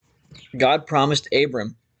God promised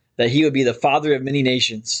Abram that he would be the father of many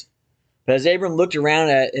nations. But as Abram looked around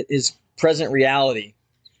at his present reality,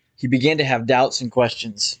 he began to have doubts and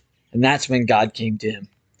questions. And that's when God came to him.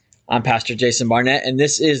 I'm Pastor Jason Barnett, and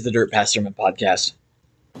this is the Dirt Path Sermon Podcast.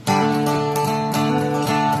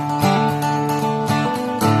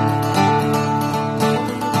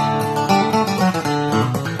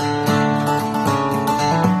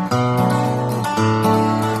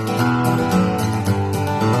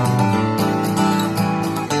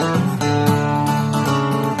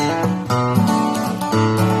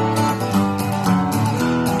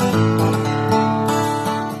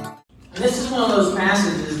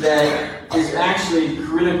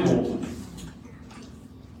 Critical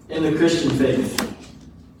in the Christian faith.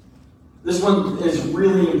 This one is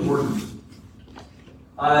really important.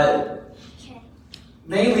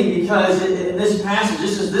 Mainly because in this passage,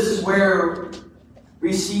 this is where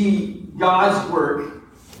we see God's work.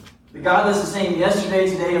 The God that's the same yesterday,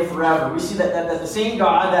 today, and forever. We see that the same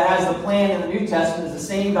God that has the plan in the New Testament is the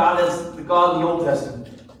same God as the God in the Old Testament.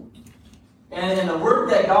 And the work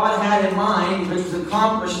that God had in mind, which was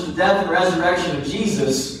accomplished in the death and resurrection of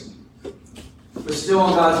Jesus, was still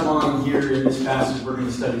on God's mind here in this passage we're going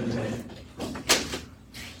to study today.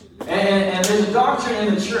 And there's a doctrine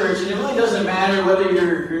in the church, and it really doesn't matter whether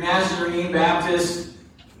you're Nazarene, Baptist,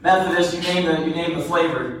 Methodist, you name the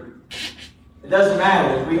flavor. It doesn't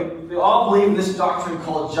matter. We all believe in this doctrine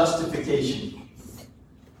called justification.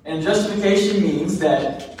 And justification means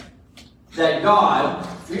that God,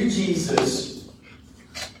 through Jesus,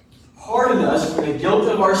 pardoned us from the guilt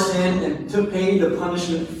of our sin and to pay the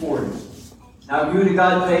punishment for it. Now, who did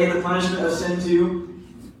God pay the punishment of sin to?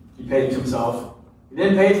 He paid it to himself. He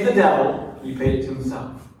didn't pay it to the devil. He paid it to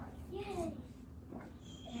himself.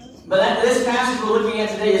 But this passage we're looking at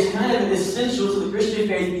today is kind of essential to the Christian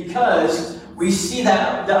faith because we see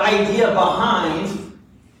that the idea behind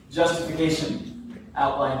justification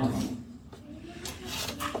outlined.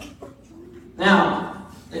 Now,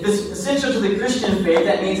 if it's essential to the Christian faith,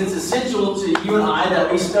 that means it's essential to you and I that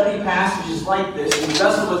we study passages like this and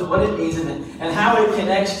wrestle with what it means and how it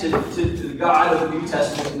connects to the God of the New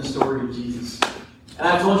Testament and the story of Jesus. And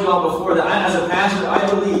I've told you all before that as a pastor, I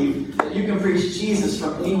believe that you can preach Jesus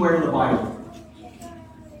from anywhere in the Bible.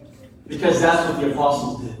 Because that's what the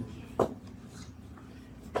apostles did.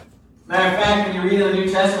 Matter of fact, when you read in the New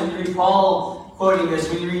Testament, when you read Paul quoting this,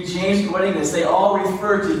 when you read James quoting this, they all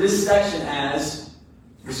refer to this section as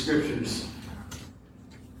the Scriptures.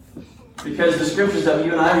 Because the Scriptures that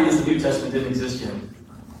you and I read as the New Testament didn't exist yet.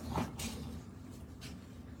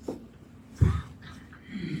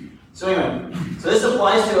 So anyway, this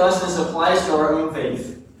applies to us, and this applies to our own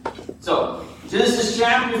faith. So, Genesis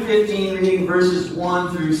chapter 15, reading verses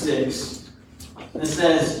 1 through 6. It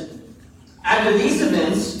says, "After these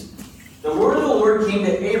events, the word of the Lord came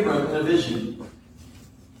to Abram in a vision.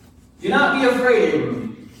 'Do not be afraid,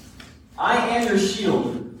 Abram. I am your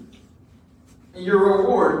shield, and your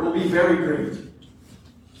reward will be very great.'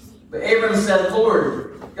 But Abram said,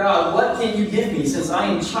 'Lord God, what can you give me, since I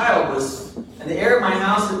am childless, and the heir of my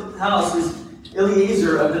house is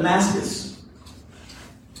Eliezer of Damascus?'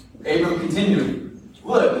 Abram continued,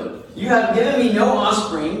 'Look, you have given me no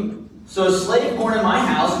offspring, so a slave born in my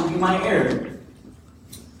house will be my heir.'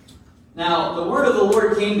 Now the word of the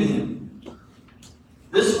Lord came to him.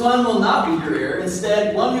 'This one will not be your heir.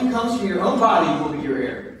 Instead, one who comes from your own body will be your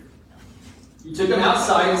heir.' He took him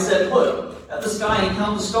outside and said, 'Look at the sky and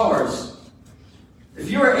count the stars.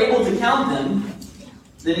 If you are able to count them,'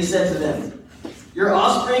 then he said to them, 'your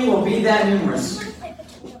offspring will be that numerous.'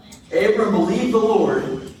 Abram believed the Lord,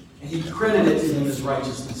 and he credited to him as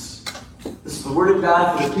righteousness." This is the word of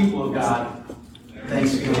God for the people of God.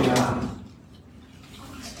 Thanks be to God.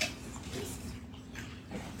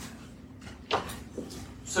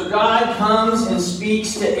 So God comes and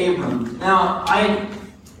speaks to Abram. Now,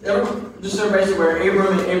 just so everybody's aware,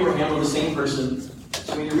 Abram and Abraham are the same person.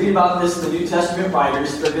 So when you read about this in the New Testament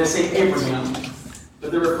writers, they're going to say Abraham,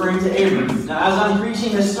 but they're referring to Abram. Now, as I'm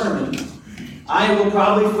preaching this sermon, I will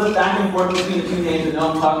probably flip back and forth between the two names and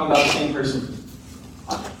know I'm talking about the same person.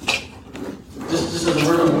 Just as a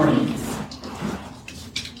word of warning.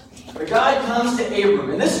 But God comes to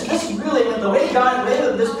Abram, and this really, the way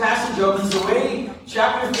this passage opens, the way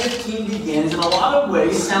chapter 15 begins, in a lot of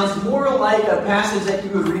ways, sounds more like a passage that you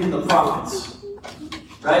would read in the prophets.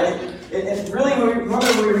 Right? It really,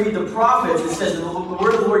 normally when we read the prophets, it says the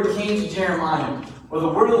word of the Lord came to Jeremiah, or the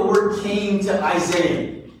word of the Lord came to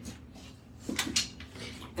Isaiah.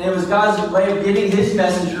 And it was God's way of giving his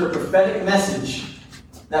messenger a prophetic message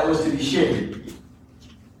that was to be shared.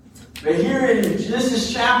 But here in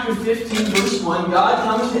Genesis chapter 15, verse 1, God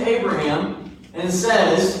comes to Abraham and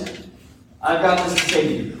says, I've got this to say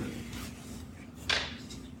to you.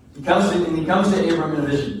 He comes to Abram in a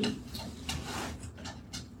vision.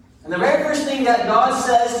 And the very first thing that God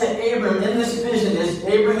says to Abram in this vision is,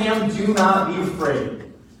 Abraham, do not be afraid.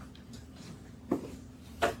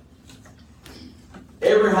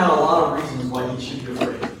 Abraham had a lot of reasons why he should be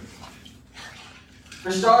afraid.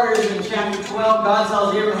 For starters, in chapter 12, God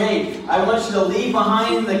tells Abraham, hey, I want you to leave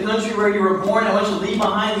behind the country where you were born. I want you to leave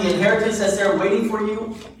behind the inheritance that's there waiting for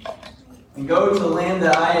you. And go to the land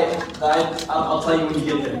that I'll tell you when you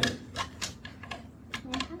get there.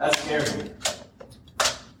 That's scary.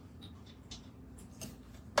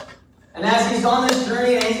 And as he's on this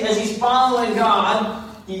journey, as he's following God,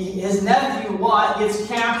 his nephew Lot gets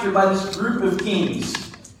captured by this group of kings.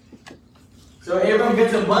 So Abram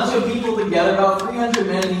gets a bunch of people together, about 300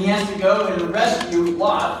 men, and he has to go and rescue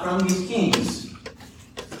Lot from these kings.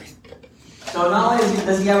 So not only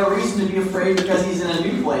does he have a reason to be afraid because he's in a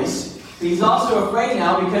new place, but he's also afraid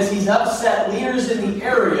now because he's upset leaders in the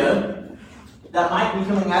area that might be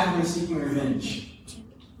coming after him seeking revenge.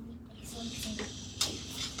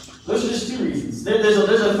 Those are just two reasons. There's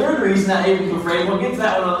a third reason that Abram's afraid. We'll get to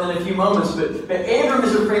that one in a few moments. But Abram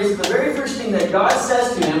is afraid. So the very first thing that God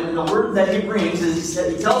says to him, and the word that he brings, is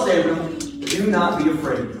he tells Abram, do not be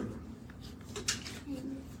afraid.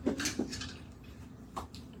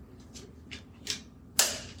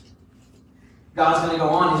 God's going to go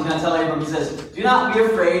on. He's going to tell Abram, he says, do not be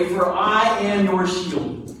afraid, for I am your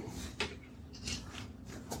shield.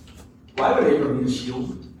 Why would Abram need a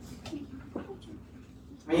shield?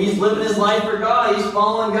 I mean, he's living his life for God. He's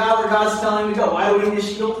following God where God's telling him to go. Why would he need a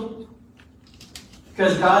shield?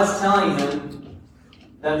 Because God's telling him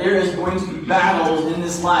that there is going to be battles in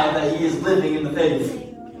this life that he is living in the faith.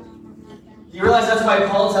 Do you realize that's why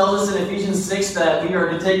Paul tells us in Ephesians 6 that we are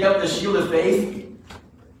to take up the shield of faith?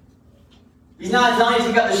 He's not telling you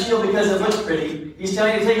to take up the shield because it looks pretty. He's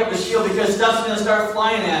telling you to take up the shield because stuff's going to start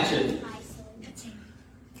flying at you.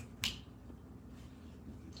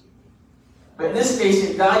 But in this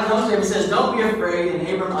case, God comes to him and says, don't be afraid, and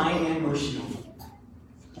Abram, I am your shield.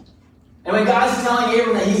 And when God's telling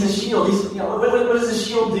Abram that he's a shield, what does a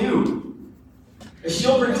shield do? A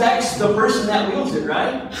shield protects the person that wields it,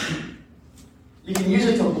 right? You can use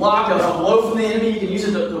it to block a blow from the enemy. You can use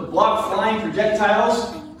it to block flying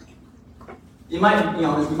projectiles. You might be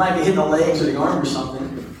hitting the legs or the arm or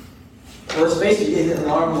something. But let's face it, you get hit in the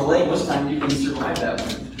arm or the leg, most time you can survive that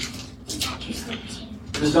one.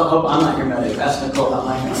 Just don't hope I'm not your medic. Ask Nicole about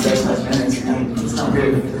my exercise minutes, and it's not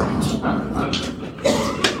good.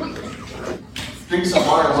 Drink some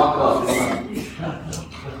water and walk off.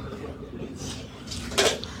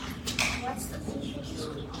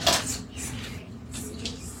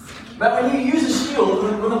 But when you use a shield,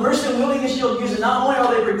 when the person wielding a shield uses it, not only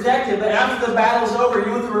are they protected, but after the battle's over, you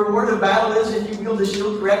know what the reward of battle is if you wield the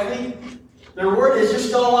shield correctly? The reward is you're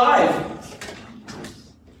still alive.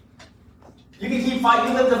 You can keep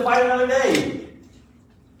fighting. You live to fight another day.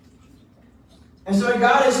 And so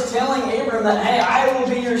God is telling Abram that, hey, I will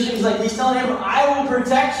be your shield. He's telling Abram, I will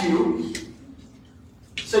protect you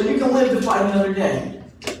so you can live to fight another day.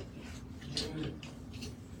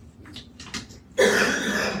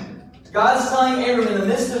 God's telling Abram in the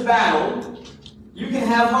midst of battle, you can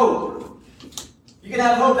have hope. You can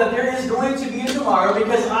have hope that there is going to be a tomorrow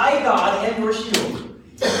because I, God, am your shield.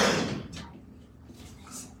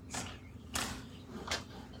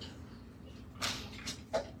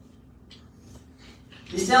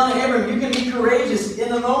 He's telling Abram, you can be courageous in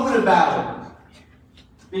the moment of battle.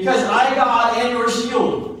 Because I, God, am your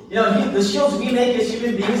shield. The shields we make as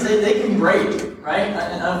human beings, they can break, right?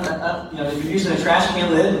 If you're using a trash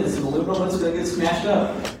can lid and it's an aluminum, it's going to get smashed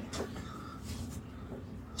up.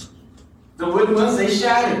 The wooden ones, they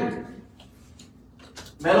shatter.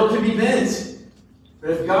 Metal can be bent. But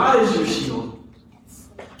if God is your shield,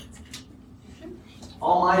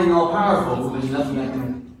 almighty and all-powerful, there's nothing that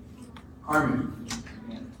can harm you.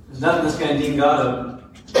 There's nothing that's going to deem God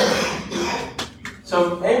up.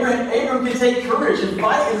 So Abram can take courage and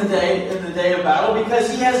fight in the day of battle because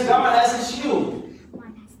he has God as his shield.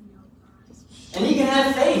 And he can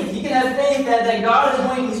have faith. He can have faith that God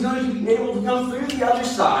is going to be able to come through the other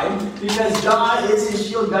side because God is his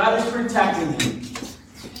shield. God is protecting him.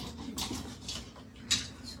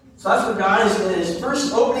 So that's what God is in his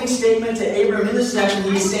first opening statement to Abram in this section.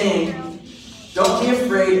 He's saying, don't be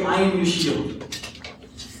afraid, I am your shield.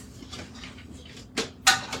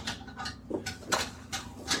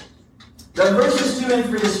 Then verses 2 and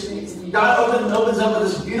 3, God opens up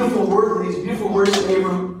with this beautiful word, these beautiful words to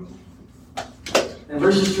Abram. And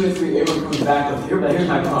verses 2 and 3, Abram comes back up here, but here's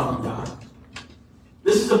my problem, God.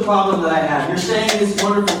 This is the problem that I have. You're saying these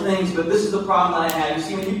wonderful things, but this is the problem that I have. You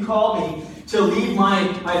see, when you call me to leave my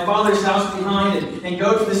father's house behind and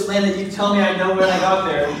go to this land that you tell me I know when I got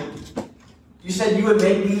there, you said you would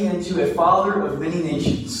make me into a father of many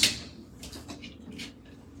nations.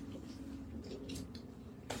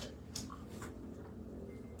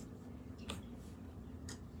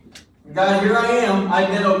 God, here I am. I've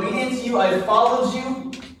been obedient to you. I've followed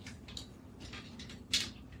you.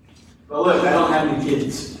 But look, I don't have any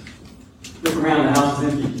kids. Look around, the house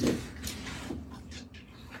is empty.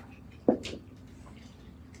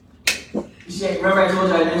 You see, remember I told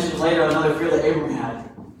you I mentioned later another fear that Abram had.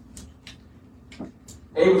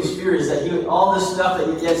 Abram's fear is that all this stuff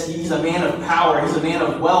that yes, he's a man of power, he's a man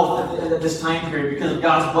of wealth at this time period because of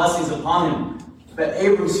God's blessings upon him. But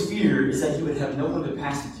Abram's fear is that he would have no one to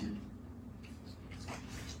pass it to.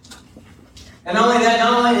 And not only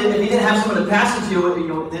that, if he didn't have someone to pass it to,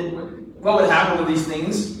 what would happen with these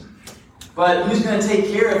things? But who's going to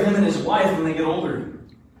take care of him and his wife when they get older?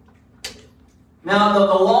 Now, the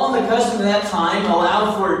law and the custom of that time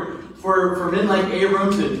allowed for men like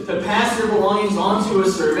Abram to pass their belongings on to a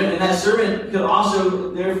servant, and that servant could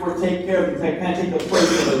also, therefore, take care of them, kind of take the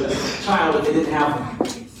place of a child if they didn't have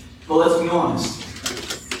one. But let's be honest.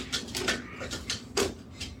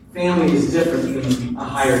 Family is different than a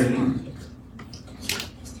hired hand.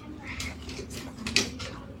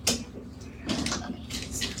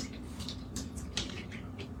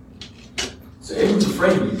 So Abram's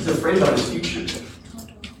afraid. He's afraid about his future.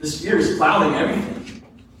 This fear is clouding everything.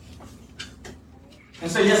 And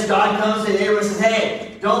so yes, God comes to Abram and says,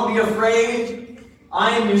 hey, don't be afraid.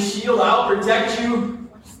 I am your shield. I'll protect you.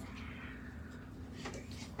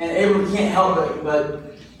 And Abram can't help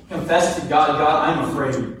but confess to God, God, I'm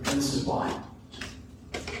afraid. And this is why.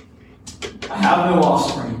 I have no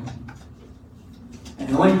offspring. And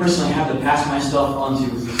the only person I have to pass myself on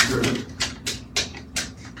to is the Spirit.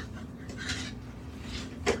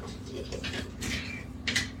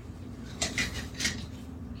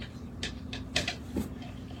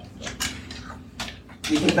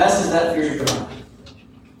 He confesses that fear to God.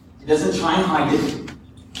 He doesn't try and hide it.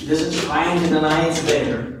 He doesn't try and deny it's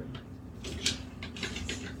there.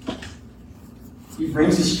 He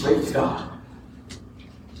brings it straight to God.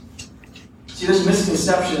 See, there's a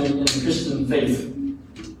misconception in the Christian faith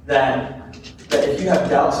that if you have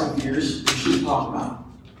doubts and fears, you should talk about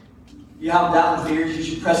them. If you have doubts and fears, you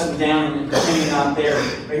should press them down and pretend you're not there.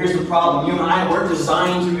 But here's the problem. You and I weren't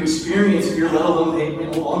designed to experience fear, let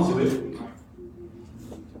alone hold on to it.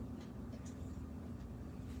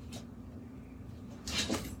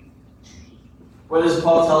 What does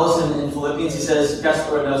Paul tell us in Philippians? He says,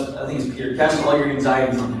 I think it's Peter, cast all your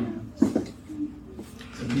anxieties on him.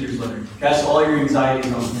 It's in Peter's letter. Cast all your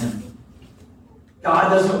anxieties on him. God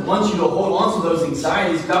doesn't want you to hold on to those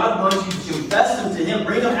anxieties. God wants you to confess them to him,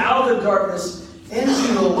 bring them out of the darkness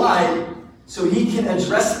into the light so he can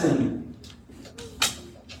address them.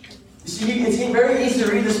 You see, it's very easy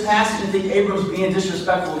to read this passage and think Abram's being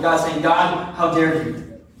disrespectful to God, saying, God, how dare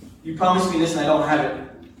you? You promised me this and I don't have it.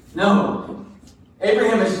 No.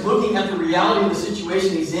 Abraham is looking at the reality of the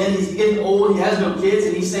situation he's in. He's getting old. He has no kids.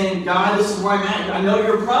 And he's saying, God, this is where I'm at. I know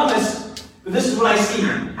your promise, but this is what I see.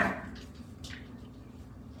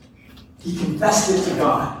 He confessed it to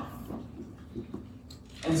God.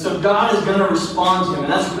 And so God is going to respond to him.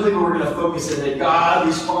 And that's really where we're going to focus in, that God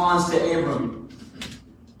responds to Abram.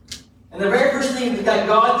 And the very first thing that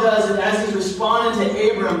God does is as he's responding to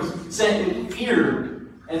Abram's fear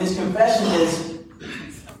and his confession is,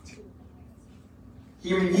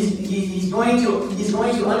 He's going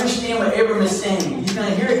to understand what Abram is saying. He's going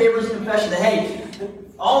to hear Abram's confession that, hey,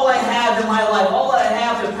 all I have in my life, all that I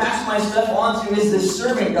have to pass my stuff on to is this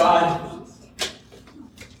servant, God.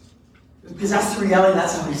 Because that's the reality,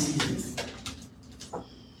 that's how he sees it.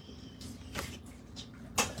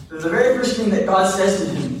 So the very first thing that God says to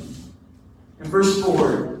him in verse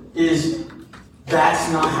 4 is,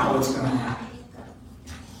 that's not how it's going to happen.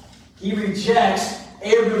 He rejects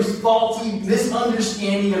Abram's faulty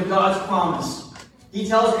misunderstanding of God's promise. He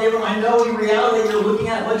tells Abram, I know in reality you're looking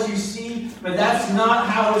at what you see, but that's not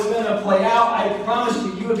how it's going to play out. I promise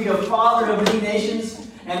you will be a father of many nations,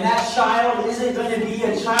 and that child isn't going to be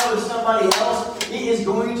a child of somebody else. It is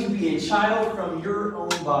going to be a child from your own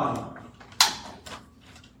body.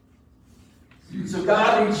 So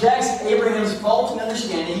God rejects Abraham's faulty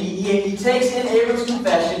understanding. He takes in Abram's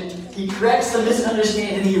confession. He corrects the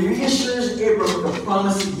misunderstanding. He reassures Abram of the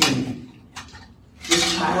promise again.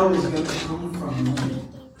 This child is going to come from me.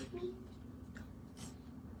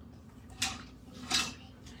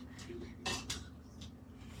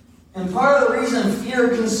 And part of the reason fear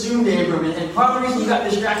consumed Abram, and part of the reason he got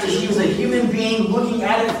distracted, is he was a human being looking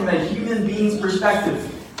at it from a human being's perspective.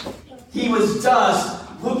 He was dust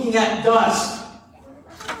looking at dust.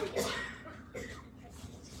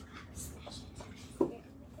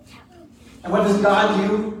 And what does God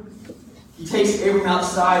do? He takes Abram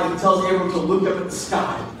outside. He tells Abram to look up at the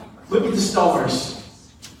sky. Look at the stars.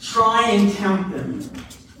 Try and count them.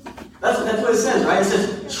 That's what it says, right? It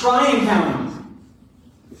says, try and count them.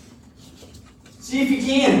 See if you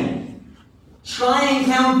can. Try and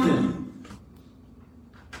count them.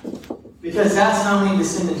 Because that's how many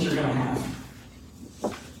descendants you're going to have.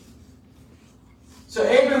 So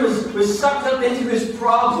Abram was sucked up into his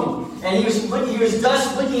problem. And he was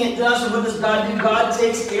dust looking at dust. And what does God do? God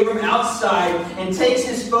takes Abram outside and takes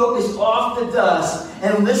his focus off the dust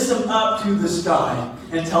and lifts him up to the sky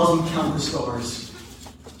and tells him, count the stars.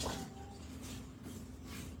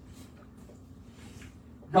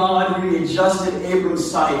 God readjusted Abram's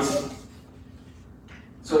sight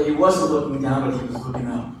so he wasn't looking down, but he was looking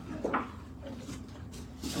up.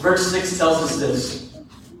 Verse 6 tells us this. It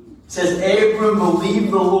says, Abram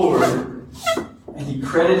believed the Lord, and he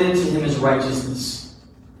credited to him his righteousness.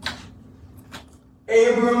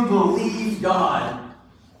 Abram believed God.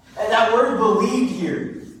 And that word believed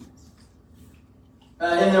here,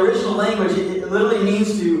 in the original language, it literally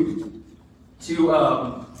means to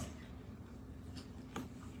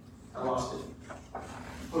I lost it.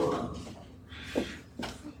 Hold on.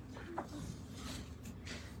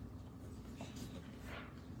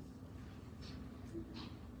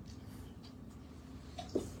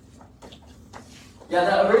 Yeah,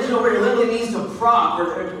 the original word literally means to prop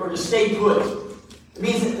or to stay put. It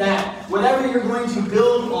means that whatever you're going to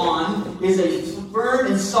build on is a firm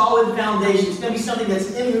and solid foundation. It's going to be something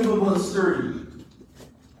that's immovable and sturdy.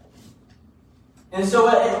 And so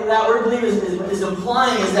what that word believe is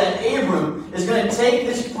implying is that Abram is going to take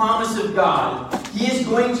this promise of God. He is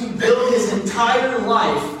going to build his entire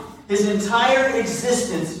life, his entire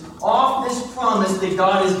existence off this promise that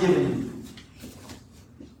God has given him.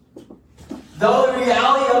 Though the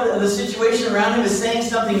reality of the situation around him is saying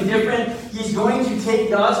something different, he's going to take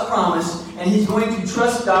God's promise and he's going to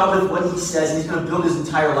trust God with what he says, and he's going to build his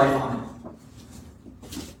entire life on it.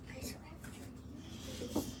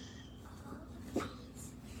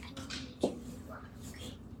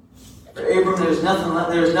 For Abram, there was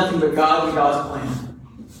nothing but God and God's plan.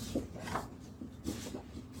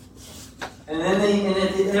 And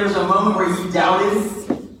then there was a moment where he doubted,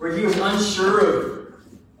 where he was unsure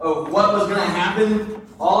of what was going to happen.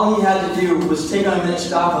 All he had to do was take on a minute,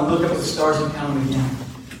 stop, and look up at the stars and count them again.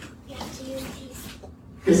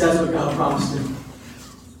 Because that's what God promised him.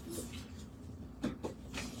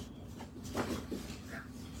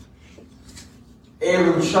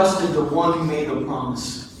 Abram trusted the one who made the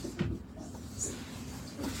promise.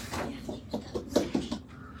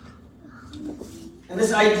 And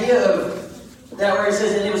this idea of that where it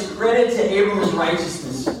says, and it was credited to Abram's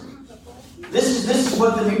righteousness. This is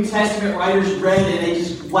what the New Testament writers read and they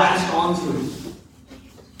just latched onto it.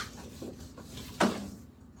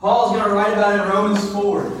 Paul's going to write about it in Romans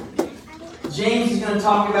 4. James is going to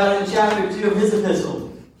talk about it in chapter 2 of his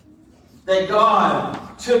epistle. That God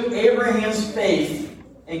took Abraham's faith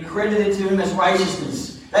and credited it to him as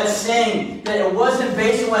righteousness. That's saying that it wasn't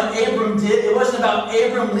based on what Abram did. It wasn't about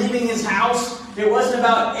Abram leaving his house. It wasn't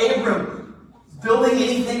about Abram building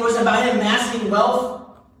anything. It wasn't about him amassing wealth.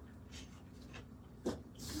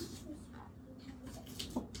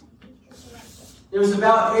 It was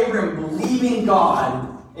about Abram believing God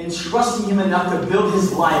and trusting him enough to build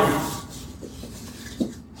his life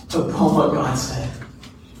upon what God said.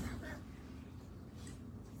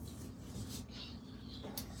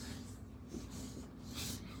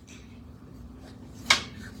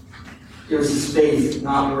 It was his faith,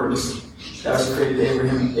 not works, that was created to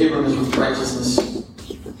Abraham. Abram is with righteousness.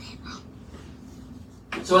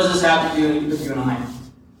 So what does this have to do with you and I?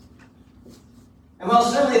 And while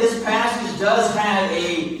certainly this passage does have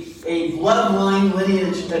a bloodline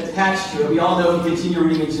lineage attached to it, we all know if we continue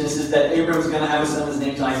reading in Genesis that Abram's going to have a son, his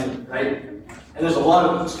name's Isaac, right? And there's a lot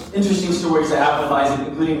of interesting stories that happen with Isaac,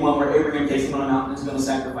 including one where Abraham takes him on a mountain and is going to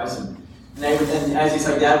sacrifice him. And Isaac's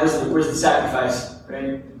like, Dad, where's the sacrifice?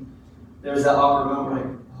 Right? There's that awkward moment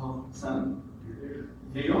like, oh, son,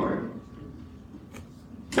 here you are.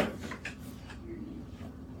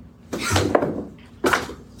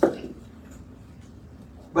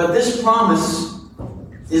 But this promise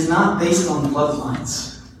is not based on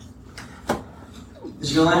bloodlines. Did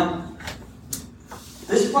you know that?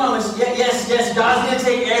 This promise, yes, God's going to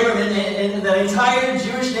take Abram and the entire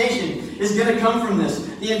Jewish nation is going to come from this.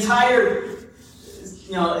 The entire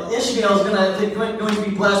Ishmael is going to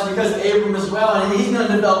be blessed because of Abram as well, and he's going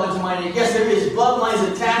to develop into mighty. Yes, there is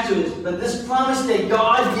bloodlines attached to it, but this promise that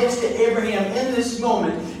God gives to Abraham in this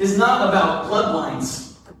moment is not about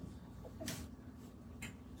bloodlines.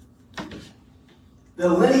 The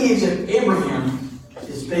lineage of Abraham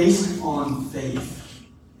is based on faith.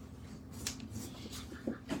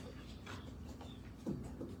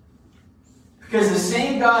 Because the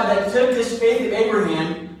same God that took this faith of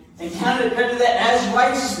Abraham and counted that as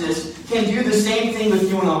righteousness can do the same thing with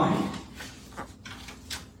you and I.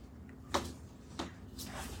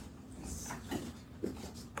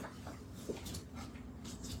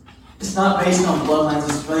 It's not based on bloodlines,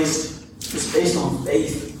 it's based on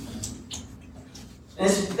faith. And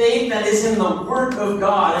it's faith that is in the work of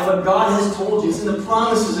God and what God has told you. It's in the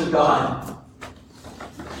promises of God.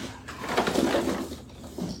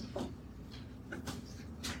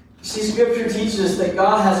 See, Scripture teaches us that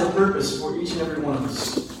God has a purpose for each and every one of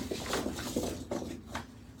us.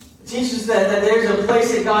 It teaches us that there's a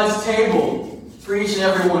place at God's table for each and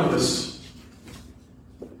every one of us.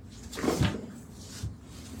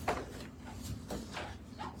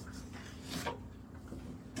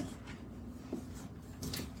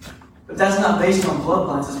 But that's not based on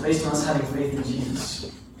bloodlines, it's based on us having faith in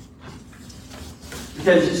Jesus.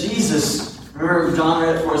 Because Jesus, remember John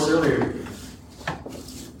read it for us earlier.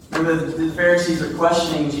 Remember, the Pharisees are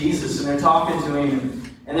questioning Jesus, and they're talking to him,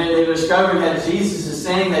 and they discover that Jesus is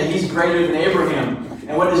saying that he's greater than Abraham.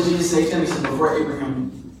 And what does Jesus say to him? He said, "Before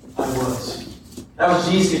Abraham, I was." That was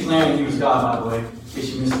Jesus declaring he was God, by the way, in case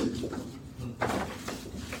you missed it.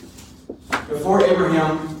 Before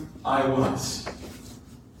Abraham, I was.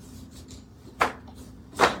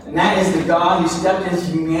 And that is the God who stepped into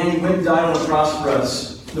humanity, went and died on the cross for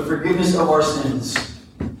us, the forgiveness of our sins.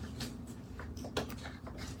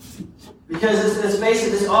 Because it's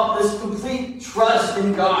basically this complete trust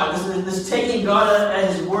in God, this taking God at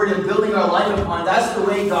His word and building our life upon it, that's the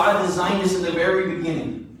way God designed us in the very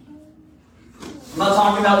beginning. I'm not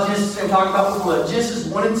talking about Genesis, I'm talking about the flood. Genesis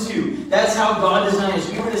 1 and 2. That's how God designed us.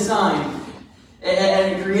 We were designed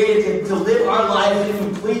and created to live our life in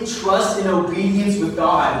complete trust and obedience with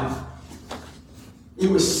God. It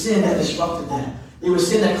was sin that disrupted that. It was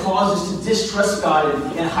sin that caused us to distrust God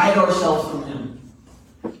and hide ourselves from Him.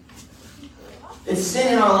 It's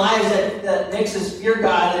sin in our lives that makes us fear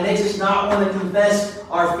God and makes us not want to confess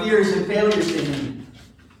our fears and failures to Him.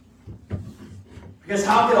 Because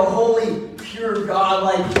how could a holy, pure God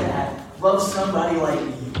like that love somebody like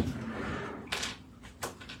me?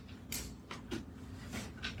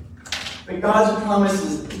 But God's promise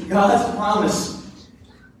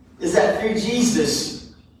is that through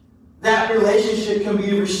Jesus, that relationship can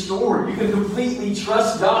be restored. You can completely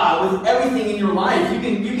trust God with everything in your life. You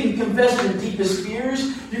can confess your deepest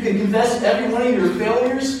fears. You can confess every one of your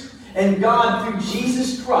failures. And God, through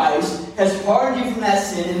Jesus Christ, has pardoned you from that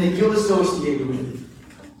sin and the guilt associated with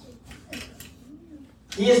it.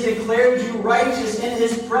 He has declared you righteous in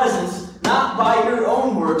His presence, not by your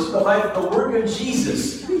own works, but by the work of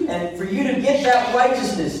Jesus. And for you to get that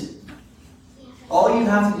righteousness, all you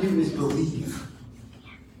have to do is believe.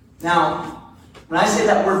 Now, when I say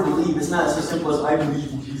that word believe, it's not so simple as I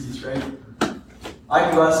believe in Jesus, right? I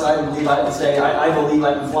can go outside and believe, I can say, I believe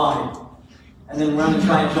I can fly. And then run and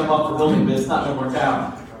try and jump off the building, but it's not going to work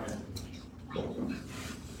out.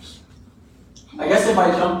 I guess if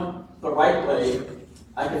I jump the right way,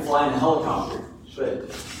 I can fly in a helicopter. But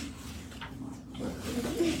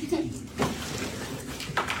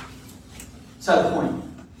that's not the point.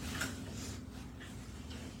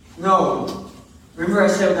 No. Remember I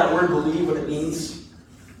said with that word believe what it means?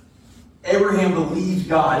 Abraham believed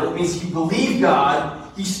God. It means he believed God.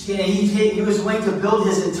 He was willing to build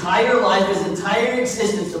his entire life, his entire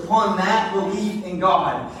existence upon that belief in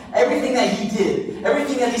God. Everything that he did,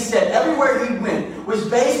 everything that he said, everywhere he went was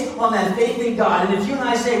based on that faith in God. And if you and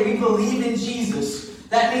I say we believe in Jesus,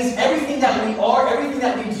 that means everything that we are, everything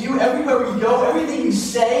that we do, everywhere we go, everything we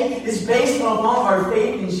say is based upon our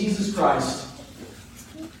faith in Jesus Christ.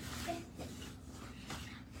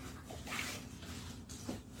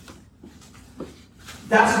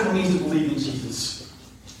 That's what it means to believe in Jesus.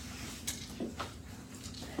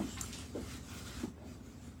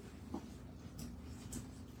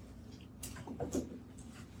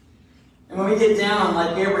 And when we get down,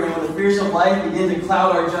 like Abraham, when the fears of life begin to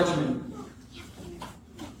cloud our judgment,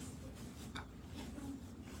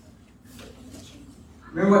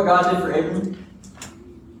 remember what God did for Abraham?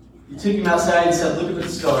 He took him outside and said, "Look at the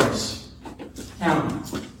stars. Count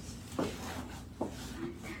them."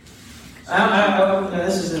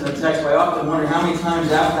 This is in the text, but I often wonder how many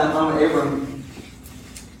times after that moment Abram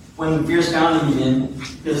when fear's found him again,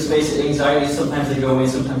 because let's face it, anxiety, sometimes they go away,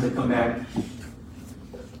 sometimes they come back.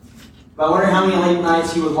 But I wonder how many late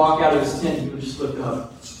nights he would walk out of his tent and he would just look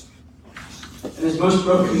up. In his most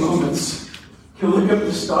broken moments, he would look up at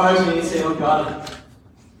the stars and he'd say, oh God,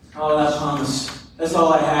 oh, that promise, that's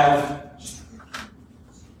all I have.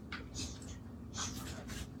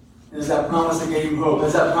 And it's that promise that gave him hope.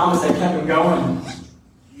 It's that promise that kept him going.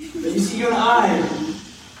 But you see, you and I,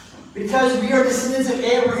 because we are descendants of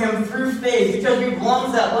Abraham through faith, because we belong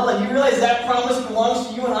to that bloodline, you realize that promise belongs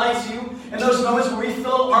to you and I too? In those moments where we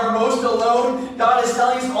feel our most alone, God is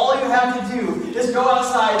telling us all you have to do is go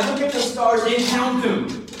outside, look at the stars, and count them.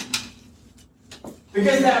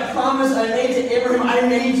 Because that promise I made to Abraham, I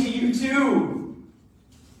made to you too.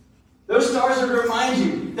 Those stars are to remind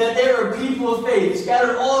you that there are people of faith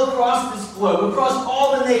scattered all across this globe, across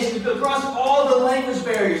all the nations, across all the language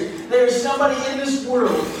barriers. There is somebody in this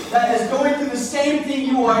world that is going through the same thing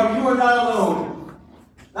you are, and you are not alone.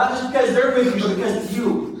 Not just because they're with you, but because of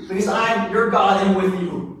you. Because I'm your God and with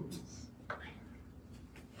you.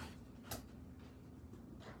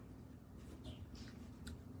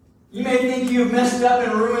 You may think you've messed up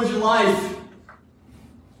and ruined your life.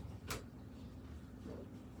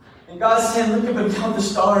 And God's saying, look up and count the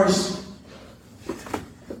stars.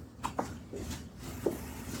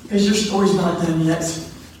 Because your story's not done yet.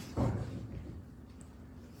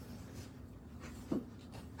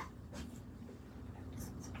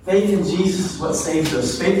 Faith in Jesus is what saves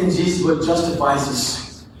us. Faith in Jesus is what justifies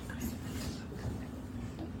us.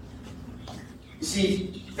 You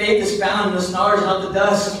see, faith is found in the stars, not the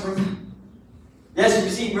dust. Yes, you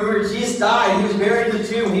see, remember, Jesus died. He was buried in the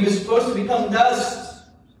tomb. He was supposed to become dust.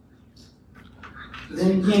 But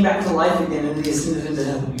then he came back to life again and he ascended into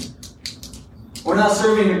heaven. We're not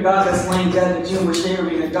serving a God that's laying dead in the tomb. We're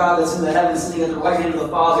serving a God that's in the heavens, sitting at the right hand of the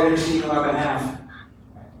Father, interceding on our behalf.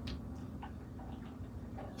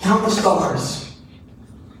 Count the stars.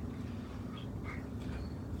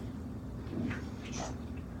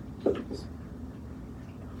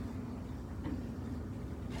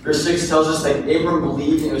 Verse 6 tells us that Abram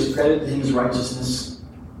believed and it was credited to him as righteousness.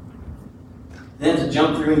 Then to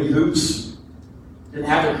jump through any hoops. Didn't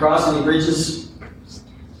have to cross any bridges.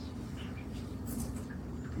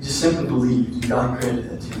 He just simply believed, and God credited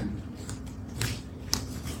that to him.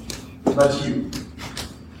 What about you?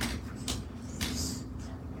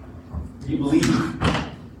 Do you believe?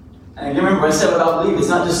 And again, remember what I said about believe. It's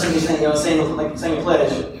not just simply saying a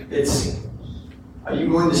pledge. It's, are you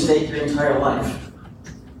going to stake your entire life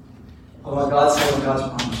on what God said and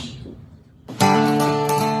God's promised you?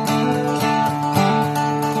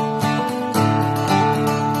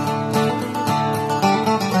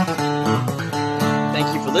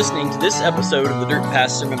 Listening to this episode of the Dirt Path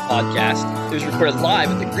Sermon Podcast. It was recorded live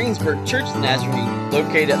at the Greensburg Church of the Nazarene,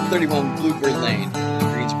 located at 31 Bluebird Lane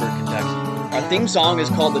in Greensburg, Kentucky. Our theme song is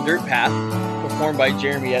called The Dirt Path, performed by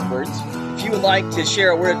Jeremy Edwards. If you would like to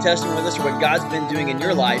share a word of testimony with us or what God's been doing in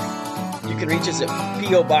your life, you can reach us at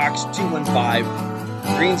P.O. Box 215,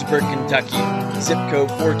 Greensburg, Kentucky, zip code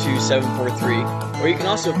 42743. Or you can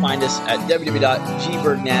also find us at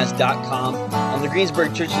www.gbergnaz.com on the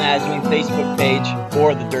Greensburg Church of Nazarene Facebook page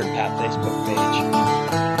or the Dirt Path Facebook page.